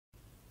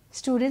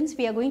Students,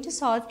 we are going to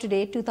solve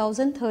today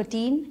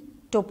 2013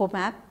 topo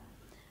map.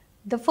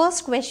 The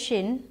first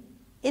question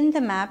in the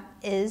map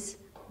is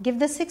give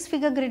the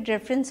 6-figure grid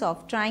reference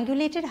of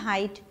triangulated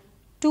height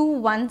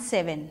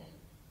 217.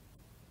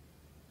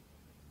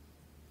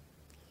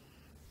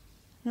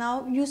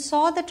 Now you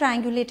saw the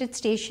triangulated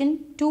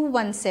station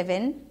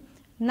 217.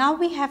 Now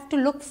we have to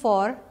look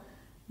for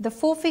the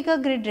 4-figure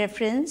grid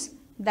reference,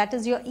 that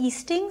is your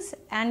eastings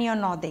and your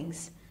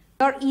northings.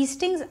 Your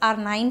eastings are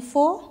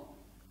 94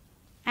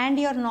 and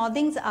your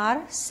northings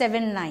are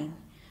 79.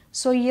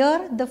 So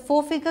here the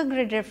 4-figure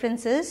grid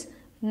reference is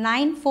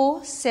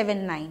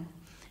 9479.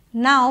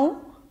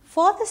 Now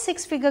for the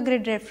 6-figure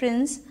grid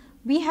reference,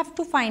 we have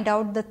to find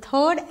out the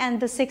 3rd and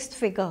the 6th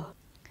figure.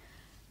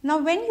 Now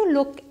when you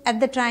look at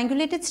the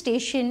triangulated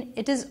station,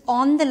 it is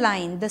on the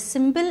line. The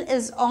symbol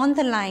is on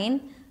the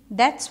line.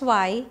 That's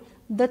why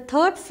the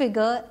 3rd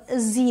figure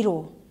is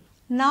 0.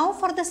 Now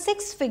for the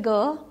 6th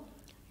figure,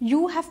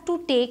 you have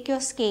to take your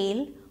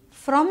scale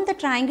from the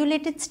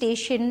triangulated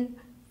station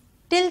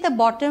till the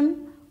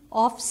bottom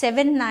of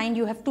 79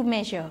 you have to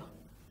measure.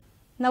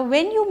 Now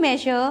when you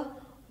measure,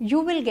 you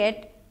will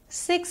get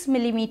 6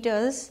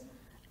 millimeters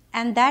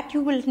and that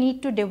you will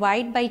need to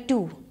divide by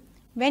 2.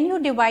 When you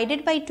divide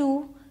it by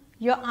 2,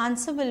 your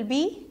answer will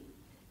be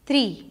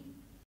 3.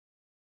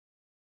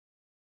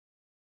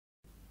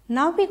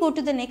 Now we go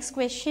to the next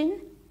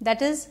question,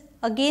 that is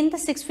again the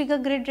 6-figure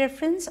grid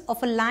reference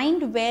of a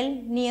lined well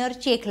near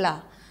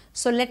Chekla.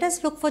 So let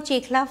us look for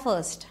Chekla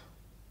first.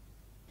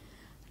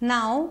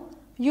 Now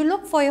you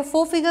look for your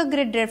 4-figure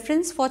grid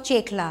reference for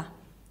Chekla.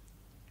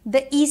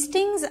 The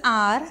eastings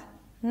are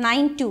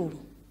 92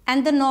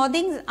 and the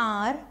northings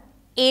are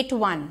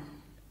 81.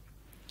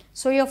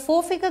 So your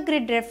 4-figure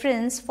grid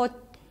reference for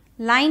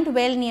lined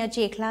well near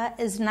Chekla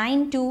is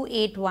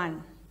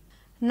 9281.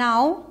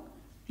 Now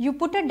you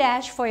put a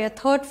dash for your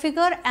 3rd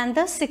figure and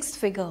the 6th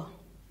figure.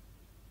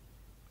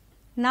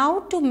 Now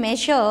to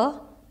measure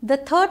the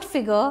 3rd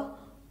figure,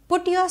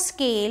 put your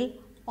scale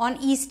on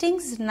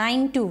eastings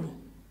 92.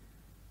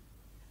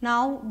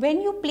 Now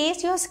when you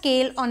place your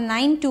scale on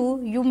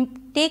 92, you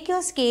take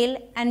your scale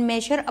and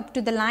measure up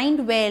to the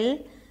lined well.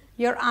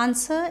 Your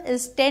answer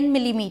is 10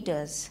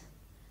 millimeters.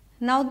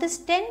 Now this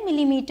 10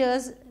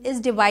 millimeters is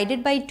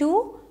divided by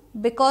 2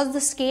 because the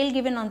scale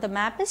given on the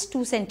map is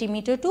 2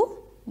 centimeter to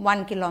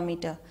 1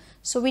 kilometer.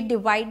 So we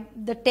divide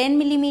the 10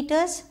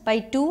 millimeters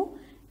by 2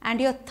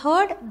 and your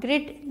 3rd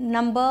grid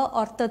number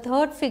or the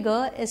 3rd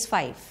figure is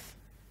 5.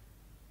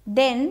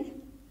 Then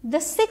the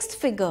 6th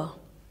figure.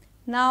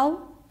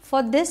 Now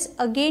for this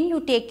again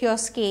you take your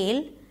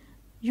scale,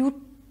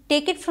 you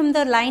take it from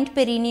the lined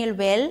perennial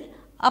well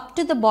up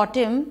to the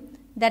bottom,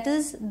 that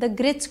is the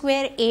grid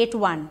square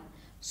 81.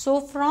 So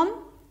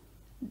from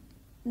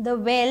the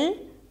well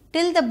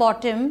till the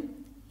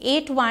bottom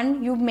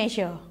 81 you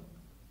measure.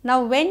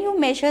 Now when you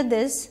measure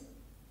this,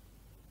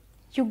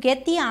 you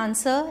get the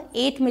answer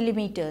 8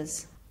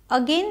 millimeters.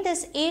 Again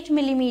this 8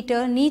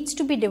 millimeter needs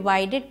to be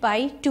divided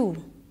by 2.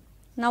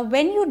 Now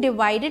when you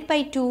divide it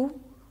by 2,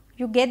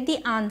 you get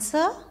the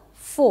answer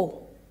 4.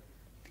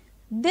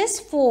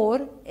 This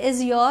 4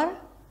 is your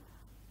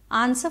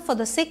answer for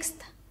the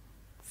 6th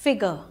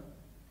figure.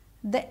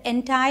 The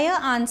entire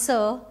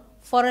answer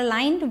for a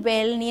lined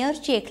well near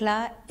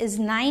Chekla is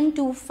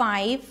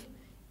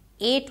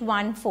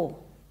 925814.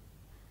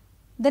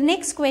 The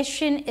next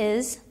question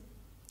is,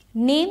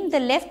 name the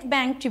left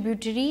bank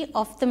tributary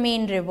of the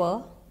main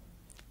river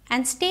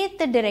and state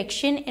the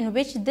direction in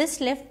which this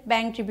left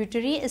bank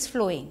tributary is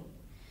flowing.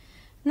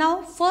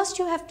 Now first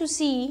you have to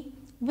see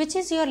which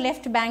is your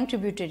left bank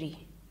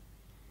tributary.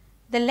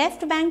 The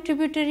left bank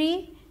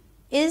tributary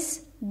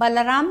is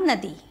Balaram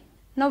Nadi.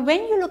 Now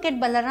when you look at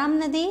Balaram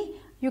Nadi,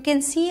 you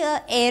can see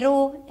an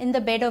arrow in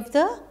the bed of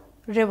the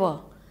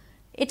river.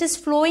 It is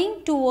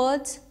flowing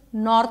towards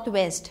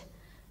northwest.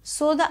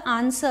 So the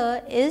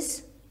answer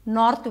is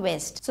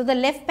northwest. So the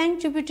left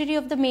bank tributary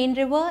of the main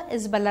river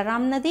is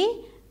Balaram Nadi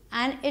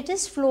and it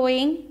is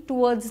flowing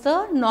towards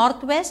the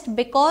northwest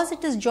because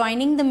it is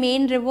joining the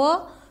main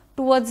river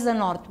towards the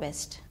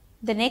northwest.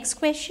 The next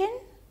question,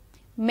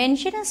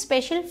 mention a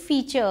special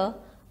feature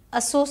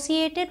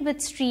associated with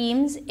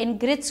streams in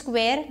grid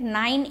square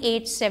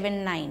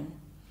 9879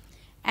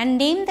 and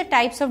name the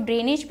types of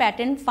drainage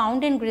pattern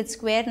found in grid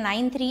square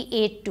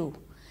 9382.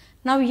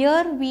 Now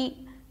here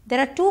there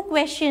are 2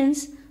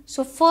 questions.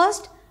 So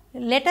first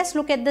let us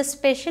look at the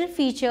special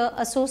feature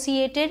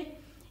associated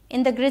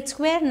in the grid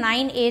square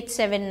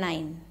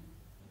 9879.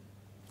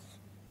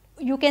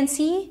 You can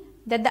see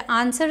that the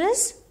answer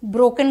is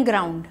broken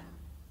ground.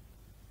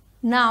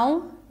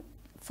 Now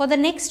for the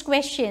next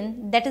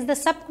question, that is the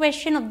sub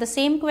question of the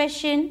same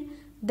question,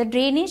 the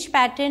drainage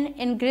pattern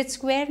in grid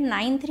square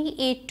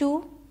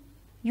 9382,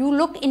 you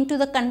look into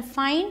the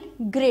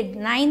confined grid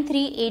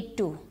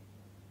 9382.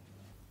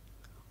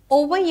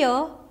 Over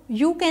here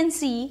you can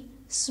see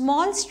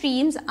small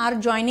streams are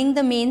joining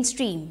the main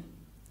stream.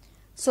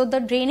 So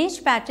the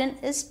drainage pattern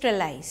is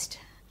trellised.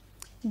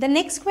 The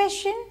next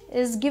question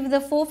is give the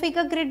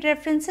 4-figure grid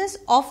references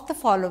of the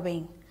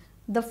following.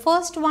 The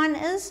first one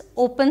is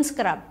open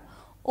scrub.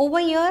 Over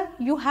here,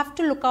 you have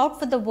to look out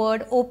for the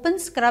word open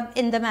scrub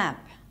in the map.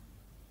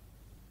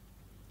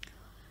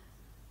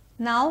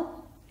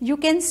 Now, you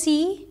can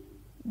see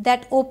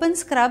that open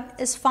scrub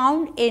is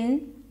found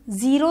in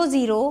 0,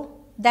 0,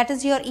 that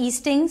is your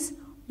eastings,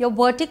 your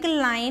vertical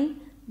line,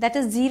 that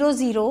is 0,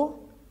 0,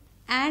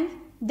 and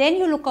then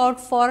you look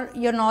out for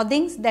your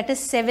northings, that is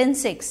 7,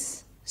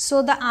 6.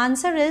 So, the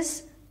answer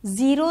is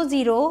 0,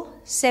 0,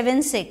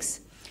 7, 6.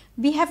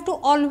 We have to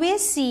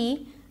always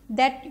see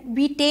that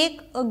we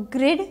take a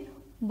grid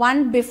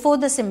one before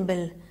the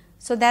symbol.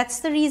 So, that's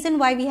the reason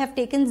why we have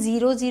taken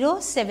 0, 0,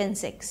 7,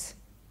 6.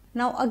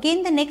 Now,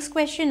 again the next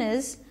question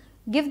is,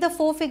 give the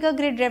 4-figure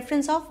grid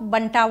reference of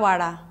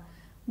Bantawada.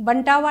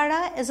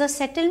 Bantawada is a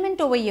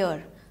settlement over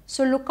here.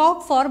 So, look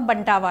out for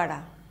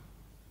Bantawada.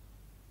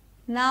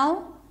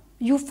 Now,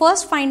 you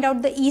first find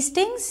out the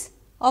eastings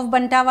of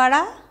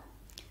Bantawada.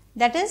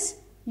 That is,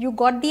 you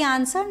got the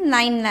answer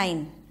 9,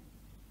 9.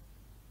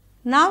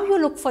 Now, you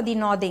look for the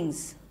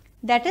northings.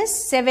 That is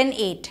 7,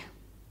 8.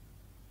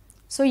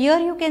 So, here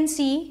you can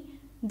see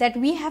that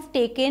we have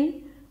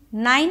taken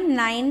 9,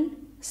 9,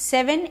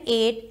 7,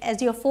 8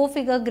 as your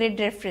 4-figure grid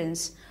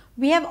reference.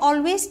 We have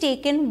always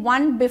taken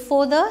one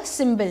before the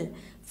symbol.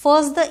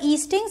 First the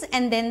eastings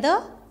and then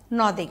the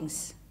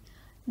northings.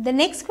 The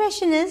next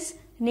question is,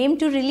 name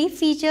 2 relief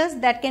features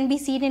that can be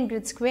seen in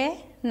grid square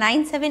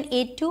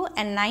 9782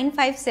 and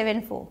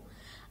 9574.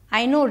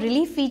 I know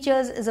relief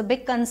features is a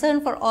big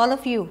concern for all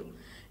of you.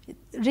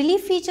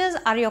 Relief features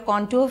are your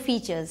contour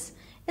features.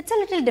 It's a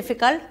little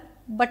difficult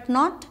but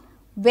not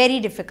very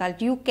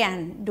difficult. You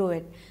can do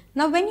it.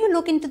 Now when you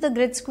look into the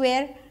grid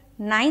square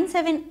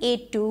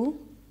 9782,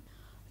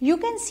 you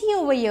can see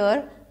over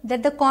here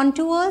that the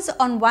contours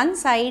on one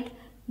side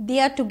they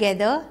are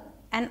together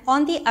and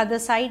on the other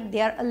side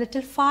they are a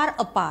little far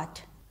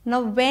apart.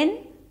 Now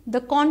when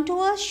the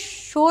contours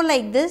show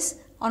like this,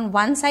 on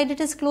one side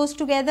it is close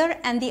together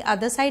and the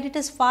other side it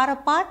is far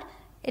apart,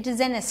 it is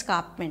an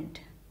escarpment.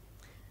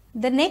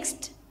 The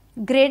next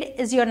grid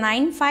is your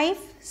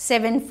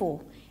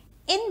 9574.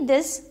 In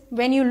this,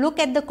 when you look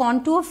at the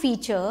contour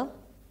feature,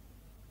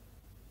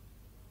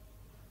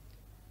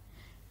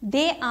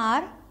 they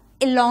are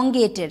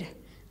elongated.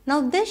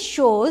 Now this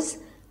shows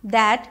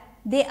that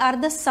they are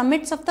the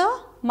summits of the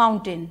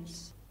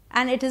mountains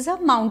and it is a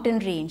mountain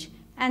range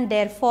and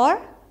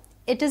therefore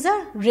it is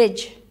a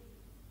ridge.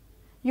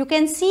 You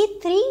can see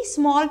 3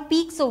 small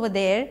peaks over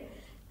there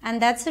and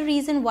that's the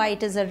reason why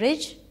it is a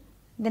ridge.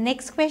 The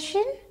next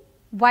question,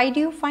 why do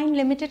you find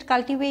limited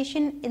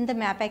cultivation in the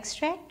map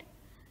extract?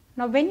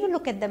 Now when you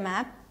look at the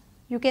map,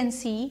 you can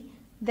see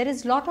there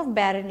is lot of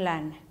barren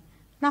land.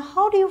 Now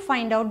how do you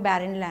find out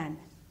barren land?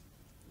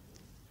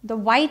 The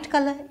white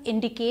color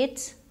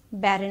indicates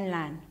barren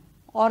land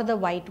or the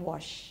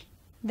whitewash.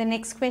 The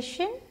next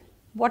question,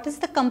 what is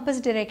the compass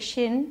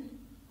direction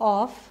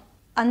of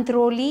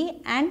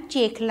Antroli and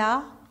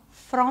Chekla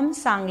from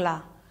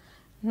Sangla?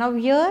 Now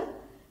here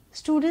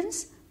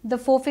students, the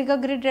 4-figure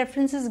grid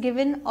reference is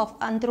given of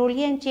Antroli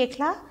and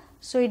Chekla,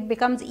 so it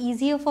becomes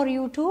easier for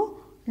you to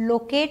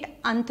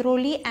locate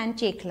Antroli and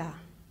Chekla.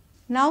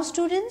 Now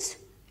students,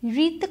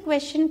 read the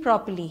question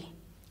properly.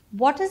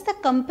 What is the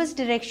compass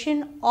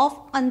direction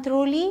of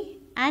Antroli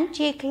and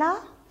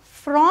Chekla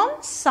from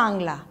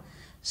Sangla?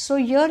 So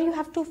here you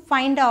have to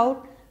find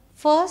out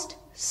first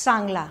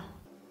Sangla.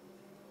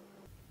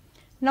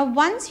 Now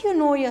once you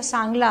know your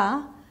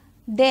Sangla,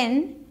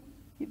 then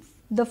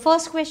the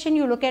first question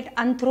you look at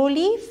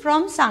Antroli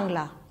from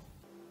Sangla.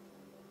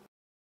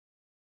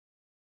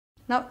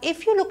 Now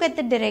if you look at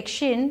the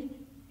direction,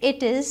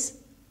 it is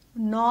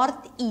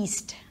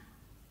northeast.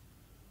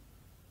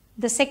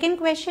 The second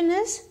question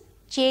is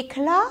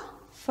Chekla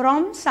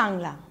from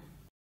Sangla.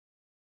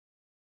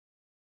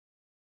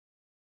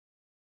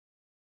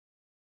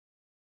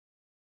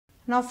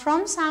 Now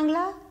from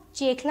Sangla,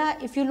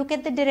 Chekla, if you look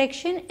at the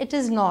direction, it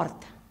is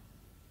north.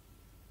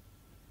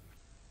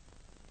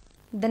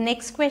 The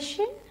next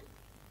question,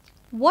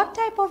 what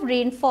type of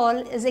rainfall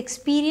is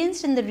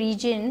experienced in the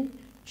region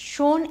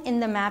shown in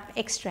the map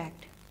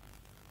extract?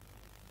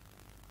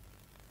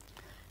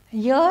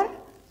 Here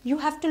you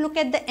have to look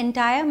at the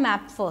entire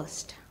map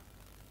first.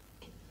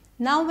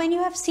 Now when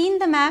you have seen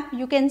the map,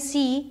 you can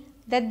see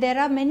that there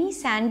are many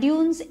sand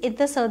dunes in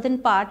the southern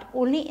part,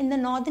 only in the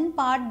northern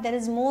part there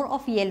is more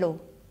of yellow.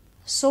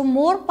 So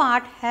more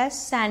part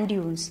has sand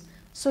dunes.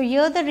 So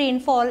here the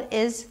rainfall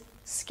is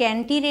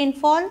scanty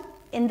rainfall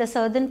in the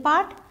southern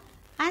part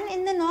and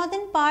in the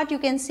northern part you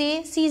can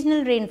say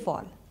seasonal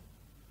rainfall.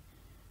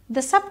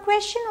 The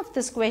sub-question of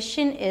this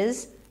question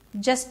is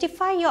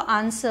justify your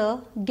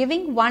answer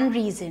giving one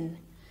reason.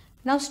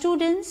 Now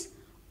students,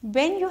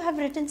 when you have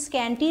written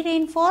scanty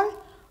rainfall,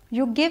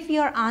 you give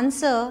your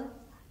answer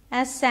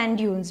as sand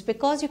dunes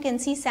because you can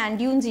see sand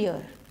dunes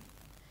here.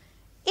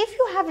 If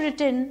you have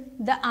written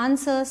the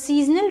answer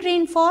seasonal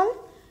rainfall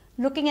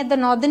looking at the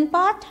northern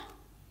part,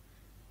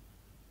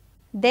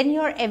 then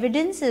your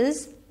evidence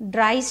is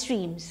dry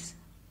streams.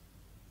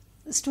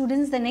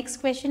 Students, the next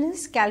question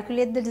is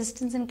calculate the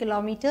distance in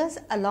kilometers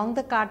along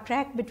the cart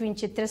track between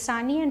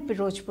Chitrasani and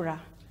Pirojpura.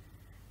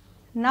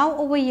 Now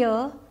over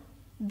here,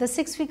 the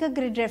 6-figure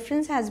grid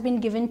reference has been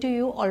given to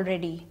you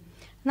already.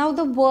 Now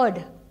the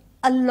word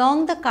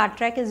along the cart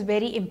track is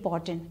very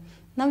important.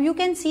 Now you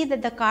can see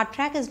that the cart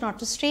track is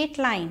not a straight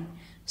line.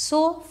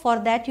 So for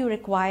that you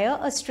require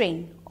a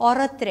string or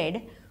a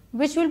thread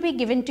which will be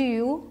given to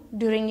you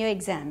during your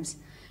exams.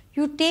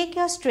 You take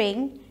your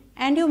string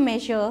and you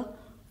measure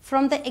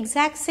from the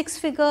exact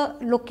 6-figure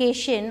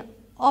location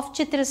of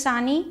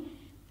Chitrasani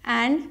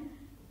and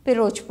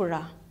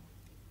Pirojpura.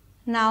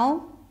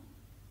 Now,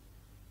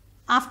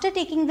 after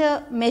taking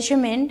the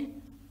measurement,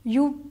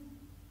 you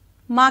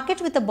mark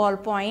it with a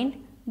ballpoint,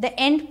 the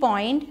end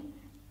point,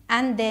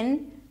 and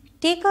then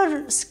take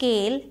a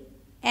scale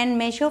and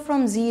measure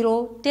from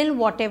 0 till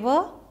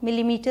whatever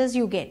millimeters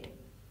you get.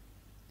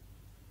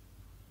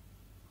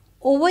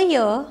 Over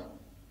here,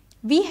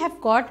 we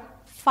have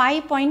got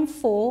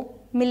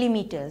 5.4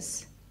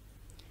 millimeters.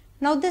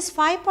 Now this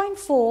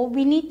 5.4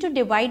 we need to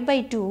divide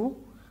by 2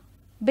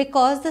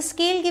 because the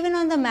scale given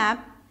on the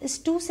map is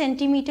 2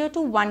 centimeter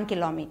to 1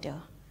 kilometer.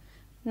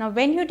 Now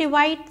when you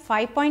divide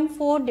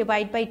 5.4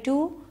 divide by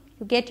 2,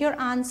 you get your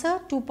answer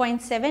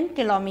 2.7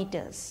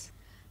 kilometers.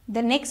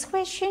 The next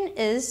question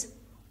is,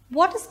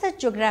 what is the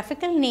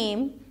geographical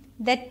name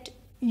that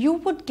you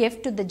would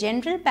give to the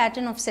general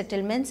pattern of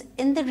settlements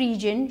in the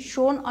region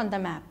shown on the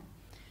map?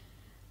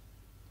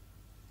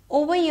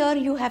 Over here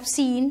you have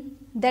seen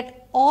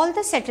that all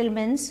the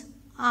settlements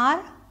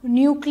are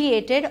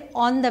nucleated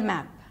on the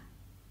map.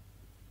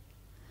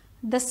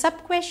 The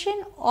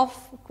sub-question of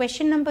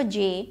question number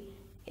J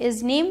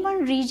is name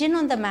one region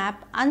on the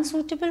map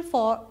unsuitable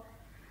for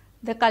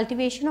the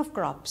cultivation of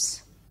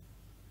crops.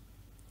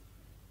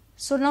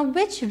 So now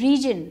which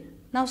region?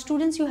 Now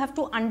students, you have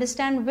to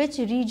understand which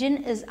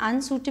region is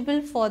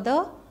unsuitable for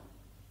the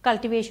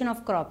cultivation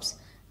of crops.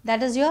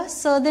 That is your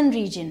southern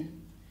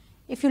region.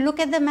 If you look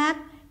at the map,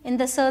 in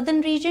the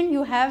southern region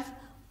you have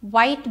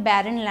white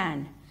barren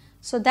land.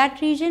 So that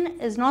region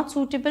is not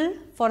suitable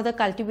for the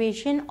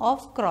cultivation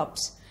of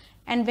crops.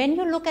 And when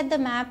you look at the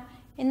map,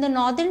 in the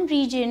northern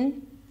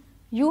region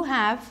you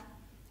have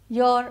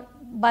your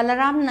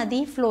Balaram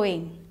Nadi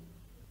flowing,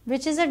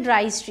 which is a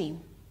dry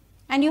stream,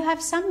 and you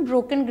have some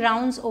broken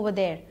grounds over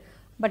there.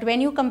 But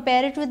when you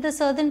compare it with the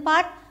southern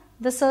part,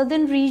 the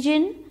southern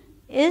region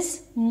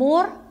is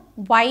more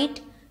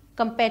white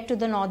compared to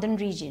the northern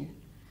region.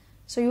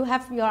 So you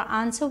have your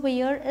answer over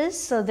here is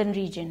southern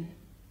region.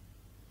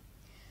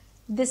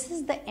 This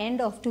is the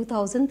end of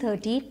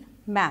 2013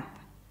 map.